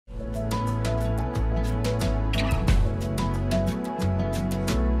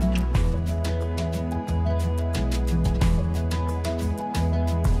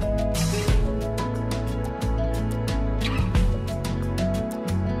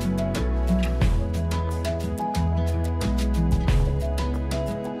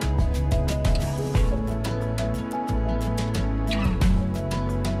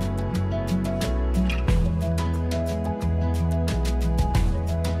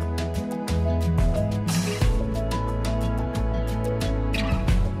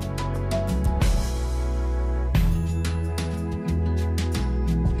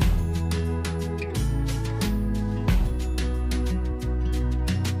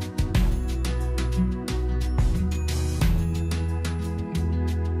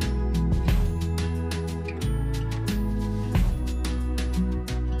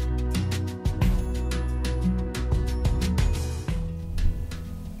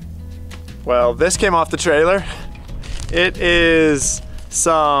Well, this came off the trailer. It is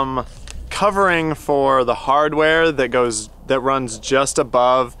some covering for the hardware that runs just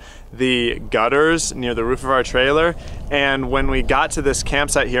above the gutters near the roof of our trailer. And when we got to this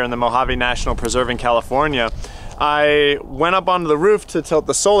campsite here in the Mojave National Preserve in California, I went up onto the roof to tilt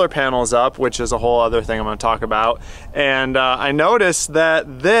the solar panels up, which is a whole other thing I'm going to talk about. And I noticed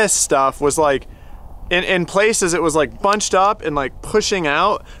that this stuff was like, in places it was like bunched up and like pushing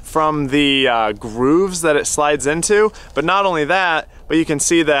out from the grooves that it slides into. But not only that, but you can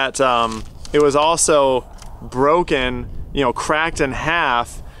see that it was also broken, you know, cracked in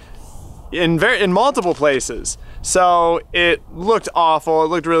half in multiple places. So it looked awful, it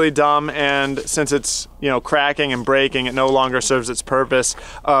looked really dumb, and since it's, you know, cracking and breaking, it no longer serves its purpose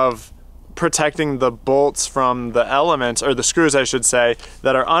of protecting the bolts from the elements, or the screws I should say,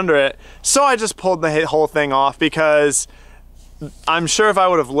 that are under it. So I just pulled the whole thing off, because I'm sure if I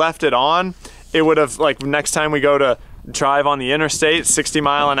would have left it on, it would have, like, next time we go to drive on the interstate 60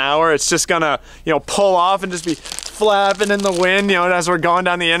 miles an hour, it's just gonna, you know, pull off and just be flapping in the wind, you know, as we're going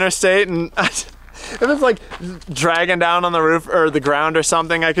down the interstate. And if it's like dragging down on the roof or the ground or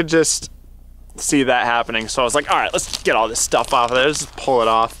something, I could just see that happening. So I was like, all right, let's get all this stuff off of there, let's just pull it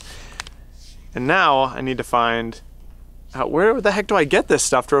off. And now I need to find out, where the heck do I get this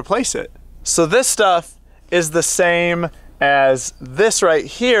stuff to replace it? So this stuff is the same as this right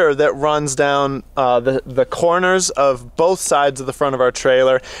here that runs down the corners of both sides of the front of our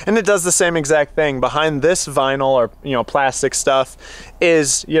trailer, and it does the same exact thing. Behind this vinyl, or, you know, plastic stuff,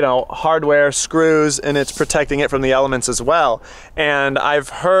 is, you know, hardware, screws, and it's protecting it from the elements as well. And I've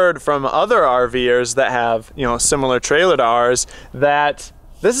heard from other RVers that have, you know, similar trailer to ours, that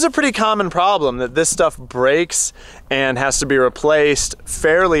this is a pretty common problem, that this stuff breaks and has to be replaced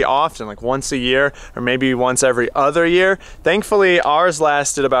fairly often, like once a year or maybe once every other year. Thankfully, ours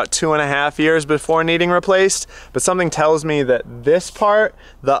lasted about 2.5 years before needing replaced, but something tells me that this part,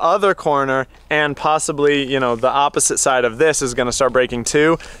 the other corner, and possibly, you know, the opposite side of this is gonna start breaking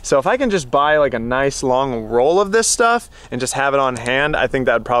too. So if I can just buy like a nice long roll of this stuff and just have it on hand, I think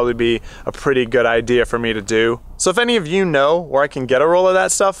that'd probably be a pretty good idea for me to do. So if any of you know where I can get a roll of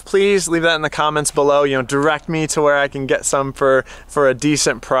that stuff, please leave that in the comments below. You know, direct me to where I can get some for a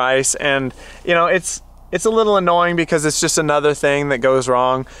decent price. And, you know, it's a little annoying because it's just another thing that goes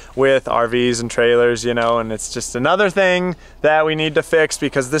wrong with RVs and trailers, you know, and it's just another thing that we need to fix,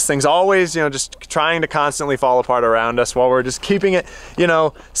 because this thing's always, you know, just trying to constantly fall apart around us while we're just keeping it, you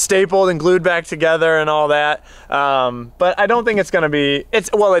know, stapled and glued back together and all that. But I don't think it's gonna be,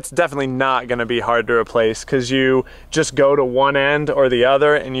 well, it's definitely not gonna be hard to replace, because you just go to one end or the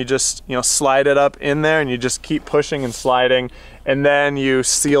other and you just, you know, slide it up in there and you just keep pushing and sliding, and then you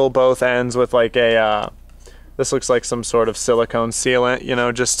seal both ends with like a, this looks like some sort of silicone sealant, you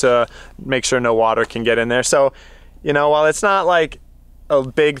know, just to make sure no water can get in there. So, you know, while it's not like a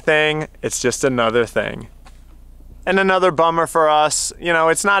big thing, it's just another thing. And another bummer for us, you know,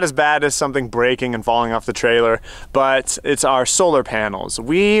 it's not as bad as something breaking and falling off the trailer, but it's our solar panels.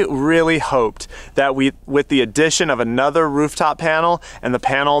 We really hoped that with the addition of another rooftop panel and the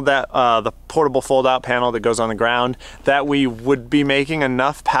panel that, the portable fold-out panel that goes on the ground, that we would be making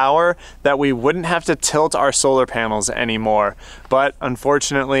enough power that we wouldn't have to tilt our solar panels anymore. But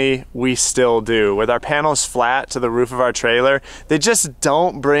unfortunately, we still do. With our panels flat to the roof of our trailer, they just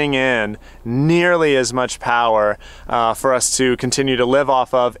don't bring in nearly as much power for us to continue to live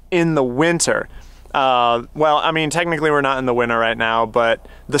off of in the winter. Well, I mean, technically we're not in the winter right now, but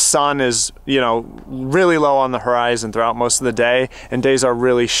the sun is, you know, really low on the horizon throughout most of the day, and days are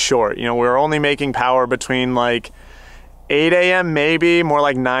really short. You know, we're only making power between like 8 a.m. maybe, more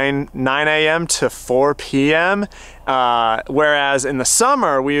like 9 a.m. to 4 p.m. Whereas in the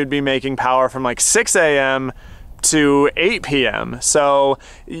summer, we would be making power from like 6 a.m. to 8 p.m. So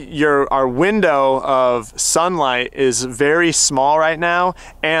our window of sunlight is very small right now,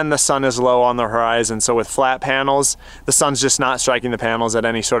 and the sun is low on the horizon. So with flat panels, the sun's just not striking the panels at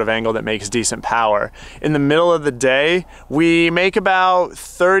any sort of angle that makes decent power. In the middle of the day, we make about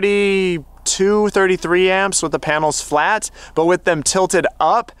 33 amps with the panels flat, but with them tilted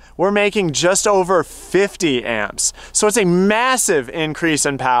up, we're making just over 50 amps. So it's a massive increase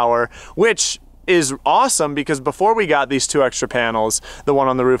in power, which is awesome, because before we got these two extra panels, the one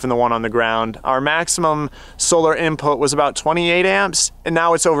on the roof and the one on the ground, our maximum solar input was about 28 amps, and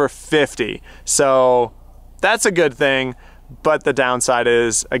now it's over 50. So that's a good thing, but the downside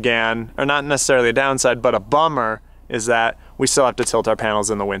is, again, or not necessarily a downside, but a bummer, is that we still have to tilt our panels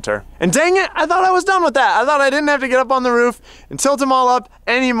in the winter. And dang it, I thought I was done with that. I thought I didn't have to get up on the roof and tilt them all up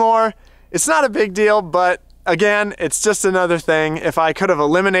anymore. It's not a big deal, but again, it's just another thing. If I could have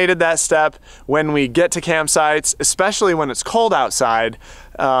eliminated that step when we get to campsites, especially when it's cold outside,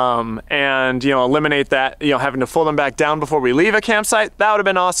 and eliminate that, having to fold them back down before we leave a campsite, that would have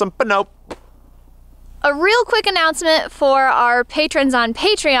been awesome, but nope. A real quick announcement for our patrons on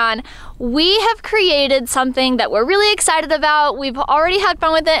Patreon. We have created something that we're really excited about. We've already had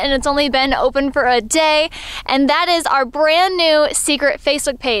fun with it and it's only been open for a day, and that is our brand new secret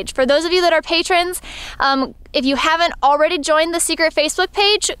Facebook page. For those of you that are patrons, if you haven't already joined the secret Facebook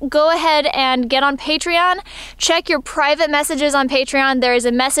page, go ahead and get on Patreon. Check your private messages on Patreon. There is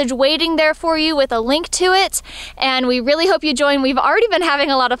a message waiting there for you with a link to it, and we really hope you join. We've already been having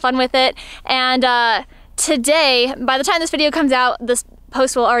a lot of fun with it, and today, by the time this video comes out, this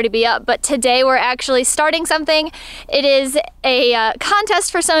post will already be up, but today we're actually starting something. It is a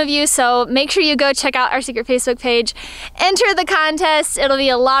contest for some of you, so make sure you go check out our secret Facebook page. Enter the contest. It'll be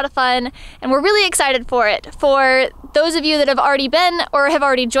a lot of fun, and we're really excited for it. For those of you that have already been or have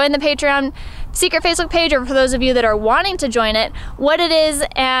already joined the Patreon secret Facebook page, or for those of you that are wanting to join it, what it is,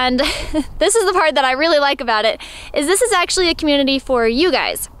 and this is the part that I really like about it, is this is actually a community for you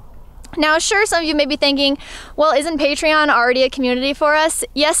guys. Now, sure, some of you may be thinking, well, isn't Patreon already a community for us?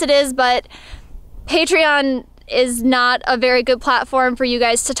 Yes, it is, but Patreon is not a very good platform for you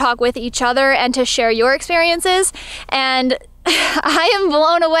guys to talk with each other and to share your experiences. And I am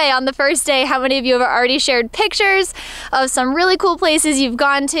blown away on the first day how many of you have already shared pictures of some really cool places you've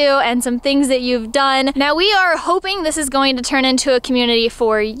gone to and some things that you've done. Now, we are hoping this is going to turn into a community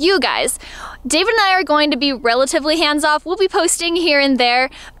for you guys. David and I are going to be relatively hands-off. We'll be posting here and there,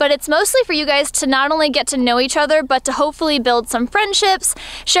 but it's mostly for you guys to not only get to know each other, but to hopefully build some friendships,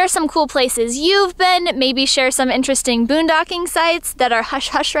 share some cool places you've been, maybe share some interesting boondocking sites that are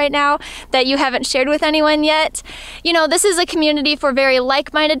hush-hush right now that you haven't shared with anyone yet. This is a community for very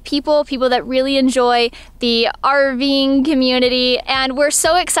like-minded people that really enjoy the RVing community, and we're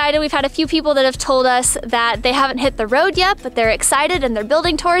so excited. We've had a few people that have told us that they haven't hit the road yet, but they're excited and they're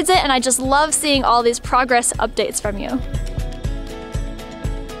building towards it, and I just love seeing all these progress updates from you.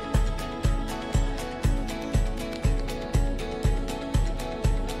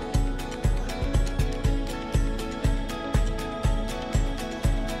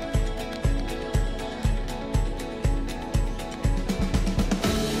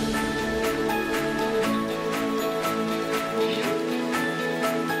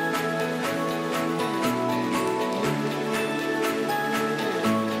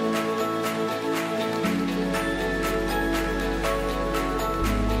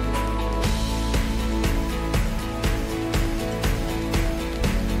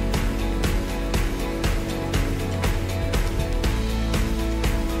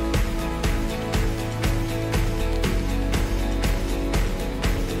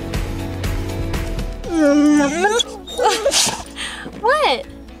 What?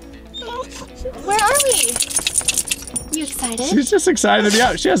 Where are we? You excited? She's just excited to be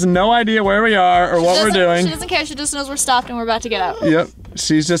out. She has no idea where we are or what we're doing. She doesn't care. She just knows we're stopped and we're about to get out. Yep.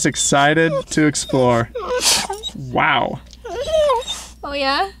 She's just excited to explore. Wow. Oh,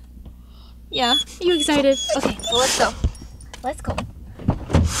 yeah? Yeah. Are you excited? Okay, well, let's go. Let's go.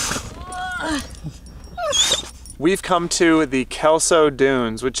 We've come to the Kelso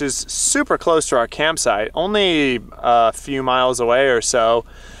Dunes, which is super close to our campsite, only a few miles away or so.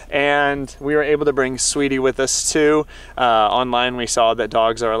 And we were able to bring Sweetie with us too. Online we saw that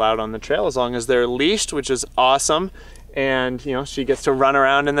dogs are allowed on the trail as long as they're leashed, which is awesome. And she gets to run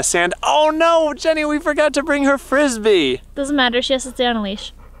around in the sand. Oh no, Jenny, we forgot to bring her Frisbee. Doesn't matter, she has to stay on a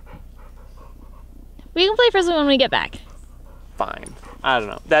leash. We can play Frisbee when we get back. Fine. I don't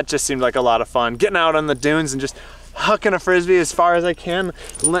know. That just seemed like a lot of fun. Getting out on the dunes and just hucking a Frisbee as far as I can,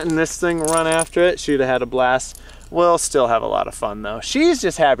 letting this thing run after it. She'd have had a blast. We'll still have a lot of fun though. She's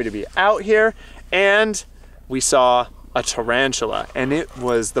just happy to be out here, and we saw a tarantula, and it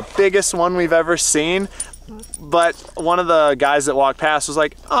was the biggest one we've ever seen. But one of the guys that walked past was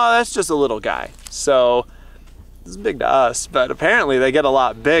like, oh, that's just a little guy. So it's big to us, but apparently they get a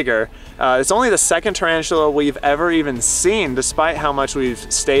lot bigger. It's only the second tarantula we've ever even seen, despite how much we've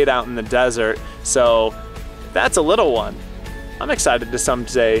stayed out in the desert. So that's a little one. I'm excited to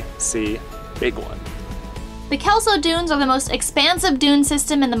someday see a big one. The Kelso Dunes are the most expansive dune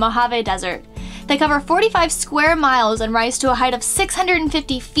system in the Mojave Desert. They cover 45 square miles and rise to a height of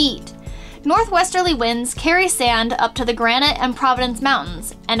 650 feet. Northwesterly winds carry sand up to the Granite and Providence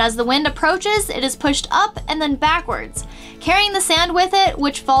Mountains, and as the wind approaches, it is pushed up and then backwards, carrying the sand with it,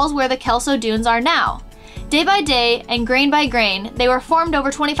 which falls where the Kelso Dunes are now. Day by day, and grain by grain, they were formed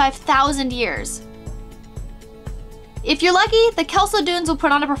over 25,000 years. If you're lucky, the Kelso Dunes will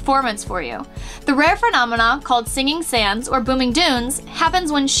put on a performance for you. The rare phenomena, called singing sands or booming dunes,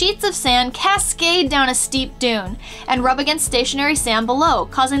 happens when sheets of sand cascade down a steep dune and rub against stationary sand below,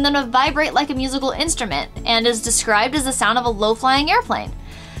 causing them to vibrate like a musical instrument, and is described as the sound of a low-flying airplane.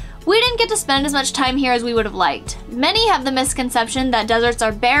 We didn't get to spend as much time here as we would have liked. Many have the misconception that deserts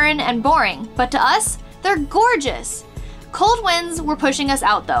are barren and boring, but to us, they're gorgeous. Cold winds were pushing us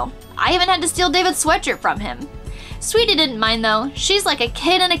out though. I even had to steal David's sweatshirt from him. Sweetie didn't mind though. She's like a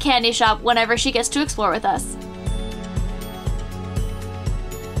kid in a candy shop whenever she gets to explore with us.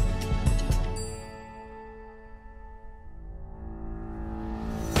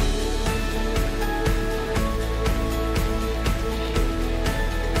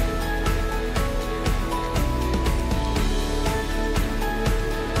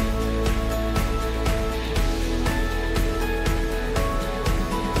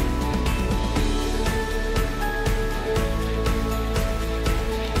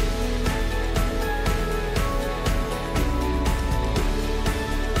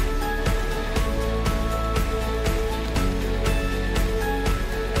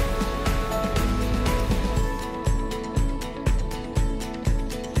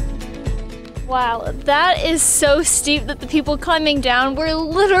 Wow, that is so steep that the people climbing down were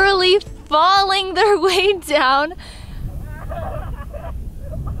literally falling their way down.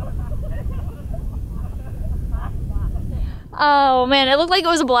 Oh man, it looked like it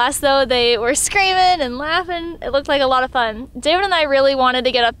was a blast though. They were screaming and laughing. It looked like a lot of fun. David and I really wanted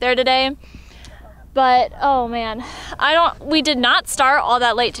to get up there today, but oh man, we did not start all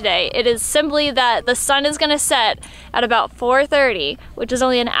that late today. It is simply that the sun is gonna set at about 4:30, which is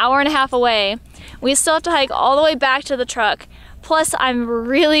only an hour and a half away. We still have to hike all the way back to the truck. Plus I'm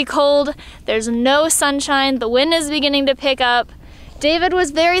really cold. There's no sunshine. The wind is beginning to pick up. David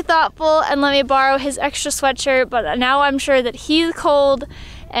was very thoughtful and let me borrow his extra sweatshirt, but now I'm sure that he's cold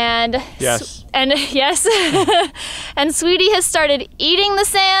and yes. And Sweetie has started eating the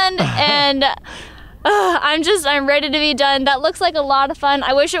sand and I'm ready to be done. That looks like a lot of fun.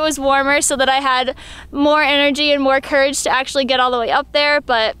 I wish it was warmer so that I had more energy and more courage to actually get all the way up there,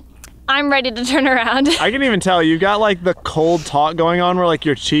 but I'm ready to turn around. I can even tell you got like the cold talk going on where like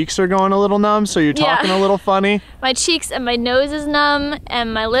your cheeks are going a little numb, so you're talking a little funny. My cheeks and my nose is numb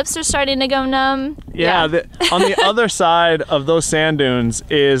and my lips are starting to go numb. Yeah, on the other side of those sand dunes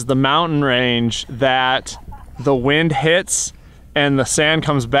is the mountain range that the wind hits and the sand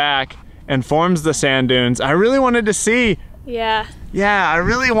comes back and forms the sand dunes. I really wanted to see. Yeah, I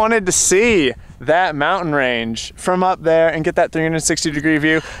really wanted to see that mountain range from up there and get that 360-degree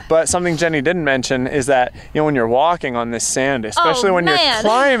view. But something Jenny didn't mention is that, you know, when you're walking on this sand, especially when you're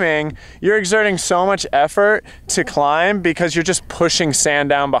climbing, you're exerting so much effort to climb because you're just pushing sand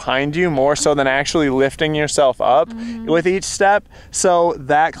down behind you more so than actually lifting yourself up with each step. So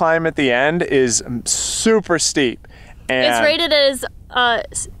that climb at the end is super steep. And it's rated as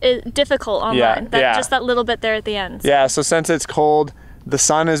difficult online. Just that little bit there at the end. Yeah, so since it's cold, the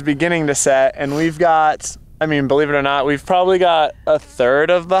sun is beginning to set, and we've got, I mean, believe it or not, we've probably got a third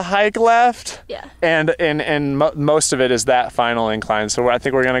of the hike left. Yeah. And most of it is that final incline. So I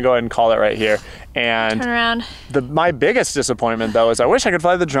think we're gonna go ahead and call it right here. And turn around. My biggest disappointment though is I wish I could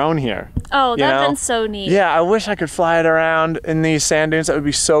fly the drone here. Oh, that'd been so neat. Yeah, I wish I could fly it around in these sand dunes. That would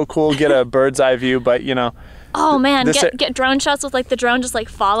be so cool. Get a bird's eye view, but you know. Oh man, get drone shots with like the drone just like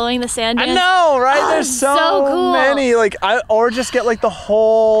following the sand dunes. I know, right? There's so cool. many. Like, or just get like the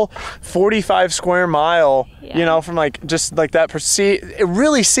whole 45 square mile, you know, from like just like that.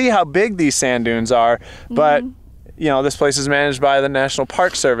 Really see how big these sand dunes are. But you know, this place is managed by the National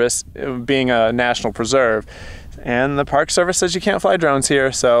Park Service, being a national preserve, and the Park Service says you can't fly drones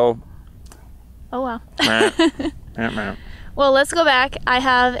here. So. Oh wow. Well, let's go back. I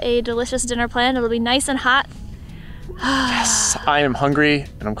have a delicious dinner planned. It'll be nice and hot. Yes, I am hungry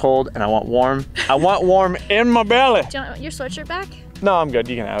and I'm cold and I want warm. I want warm in my belly. Do you want your sweatshirt back? No, I'm good.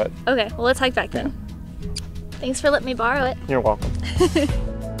 You can have it. Okay, well, let's hike back then. Thanks for letting me borrow it. You're welcome.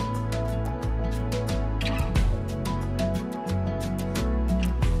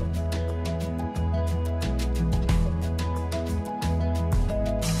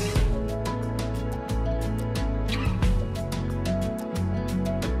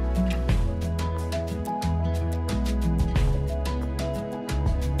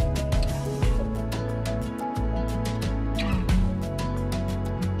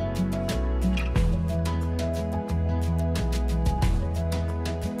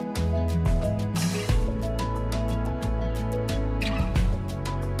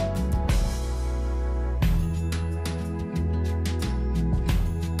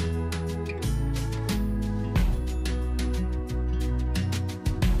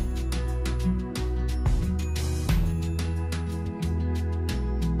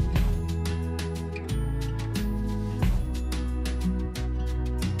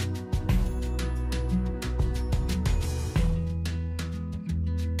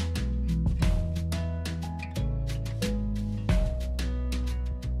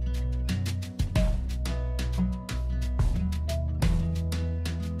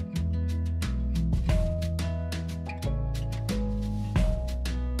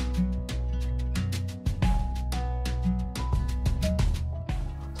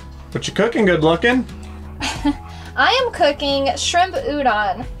 What you cooking? Good looking? I am cooking shrimp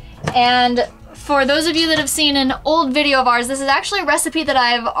udon, and for those of you that have seen an old video of ours, this is actually a recipe that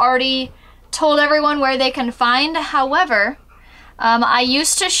I've already told everyone where they can find. However, I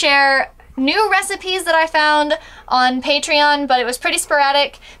used to share new recipes that I found on Patreon, but it was pretty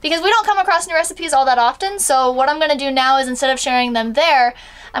sporadic because we don't come across new recipes all that often. So what I'm gonna do now is, instead of sharing them there,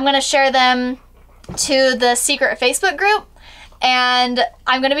 I'm gonna share them to the secret Facebook group. And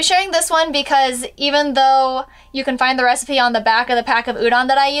I'm going to be sharing this one because even though you can find the recipe on the back of the pack of udon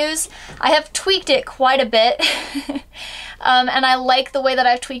that I use, I have tweaked it quite a bit. And I like the way that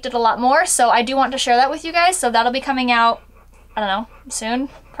I've tweaked it a lot more, so I do want to share that with you guys. So that'll be coming out, I don't know, soon,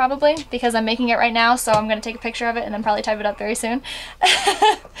 probably, because I'm making it right now, so I'm going to take a picture of it and then probably type it up very soon.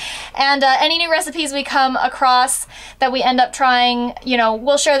 And any new recipes we come across that we end up trying, you know,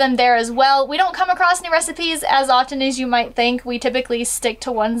 we'll share them there as well. We don't come across new recipes as often as you might think. We typically stick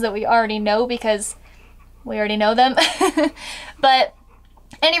to ones that we already know because we already know them. But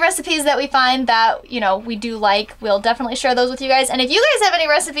any recipes that we find that, you know, we do like, we'll definitely share those with you guys. And if you guys have any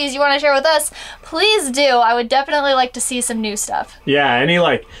recipes you want to share with us, please do. I would definitely like to see some new stuff. Yeah, any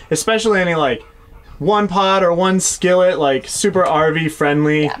like, especially any like one pot or one skillet, like super RV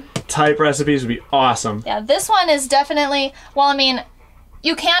friendly type recipes would be awesome. Yeah, this one is definitely, well, I mean,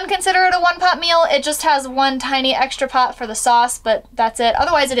 you can consider it a one-pot meal. It just has one tiny extra pot for the sauce, but that's it.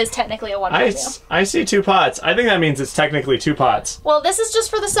 Otherwise, it is technically a one-pot meal. I see 2 pots. I think that means it's technically 2 pots. Well, this is just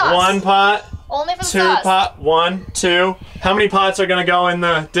for the sauce. 1 pot. Only for the 2 sauce. pot. 1, 2. How many pots are gonna go in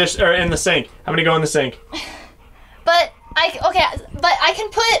the dish or in the sink? How many go in the sink? But I can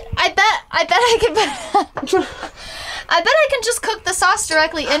put. I bet I can put. I bet I can just cook the sauce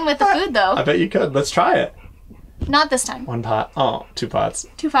directly in with the food, though. I bet you could. Let's try it. Not this time. 1 pot. Oh, 2 pots.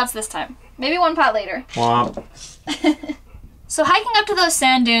 2 pots this time. Maybe 1 pot later. Womp. So hiking up to those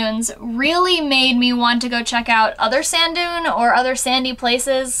sand dunes really made me want to go check out other sand dune or other sandy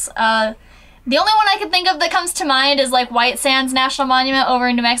places. The only one I can think of that comes to mind is like White Sands National Monument over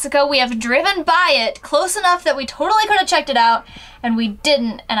in New Mexico. We have driven by it close enough that we totally could have checked it out, and we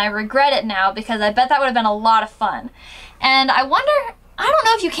didn't, and I regret it now because I bet that would have been a lot of fun. And I wonder, I don't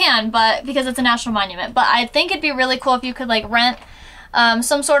know if you can, but because it's a national monument, but I think it'd be really cool if you could like rent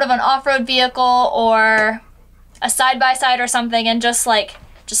some sort of an off-road vehicle or a side-by-side or something and just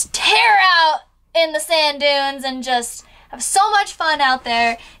tear out in the sand dunes and just have so much fun out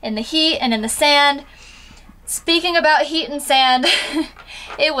there in the heat and in the sand. Speaking about heat and sand,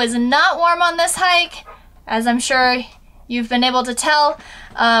 it was not warm on this hike, as I'm sure you've been able to tell.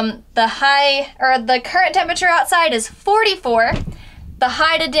 The current temperature outside is 44. The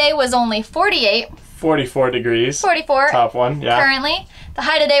high today was only 48. 44 degrees. 44. Top one, yeah. Currently. The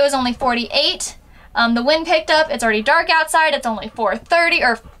high today was only 48. The wind picked up. It's already dark outside. It's only 4:30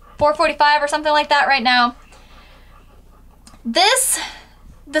 or 4:45 or something like that right now.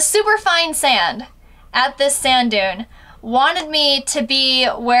 The super fine sand at this sand dune wanted me to be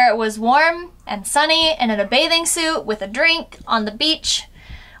where it was warm and sunny and in a bathing suit with a drink on the beach,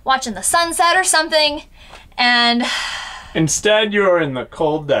 watching the sunset or something, and instead you were in the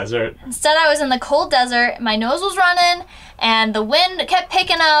cold desert. Instead I was in the cold desert, my nose was running, and the wind kept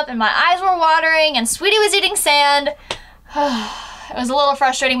picking up, and my eyes were watering, and Sweetie was eating sand. It was a little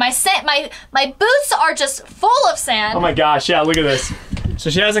frustrating. My boots are just full of sand. Oh my gosh, yeah, look at this. So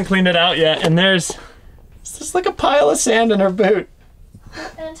she hasn't cleaned it out yet, and there's just like a pile of sand in her boot.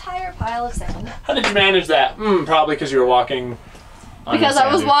 An entire pile of sand. How did you manage that? Probably because you were walking on because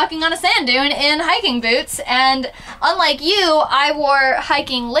I was walking on a sand dune in hiking boots, and unlike you, I wore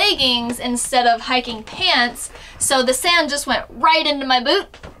hiking leggings instead of hiking pants, so the sand just went right into my boot.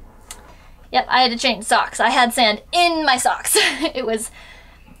 Yep, I had to change socks. I had sand in my socks. It was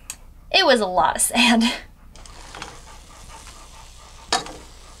a lot of sand.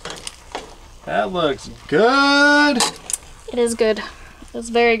 That looks good. It is good. It's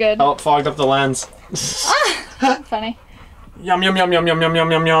very good. Oh, it fogged up the lens. Funny. Yum, yum, yum, yum, yum, yum,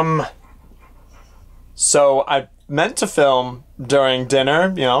 yum, yum, yum. So I meant to film during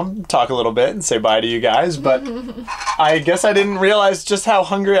dinner, you know, talk a little bit and say bye to you guys, but I guess I didn't realize just how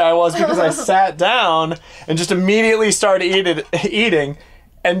hungry I was because I sat down and just immediately started eating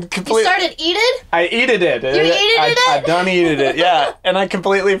and completely... You started eating? I eated it. You eated it? I done eated it, yeah. And I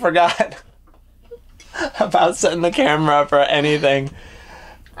completely forgot about setting the camera up or anything.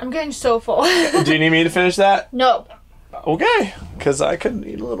 I'm getting so full. Do you need me to finish that? No. Okay, because I could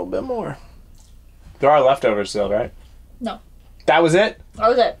eat a little bit more. There are leftovers still, right? No. That was it? That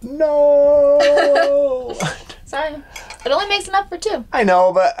was it. No. Sorry. It only makes enough for 2. I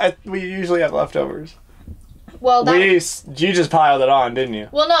know, but we usually have leftovers. Well, you just piled it on, didn't you?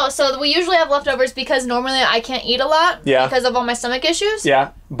 Well, no. So we usually have leftovers because normally I can't eat a lot. Yeah. Because of all my stomach issues.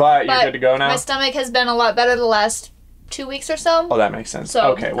 Yeah, but you're good to go now? My stomach has been a lot better the last 2 weeks or so. Oh, that makes sense.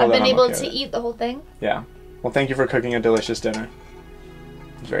 So okay, well, I've been then able I'm okay to eat the whole thing. Yeah. Well, thank you for cooking a delicious dinner.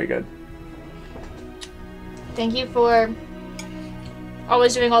 It's very good. Thank you for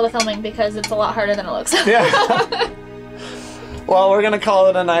always doing all the filming because it's a lot harder than it looks. Yeah. Well, we're going to call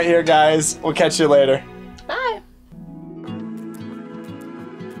it a night here, guys. We'll catch you later.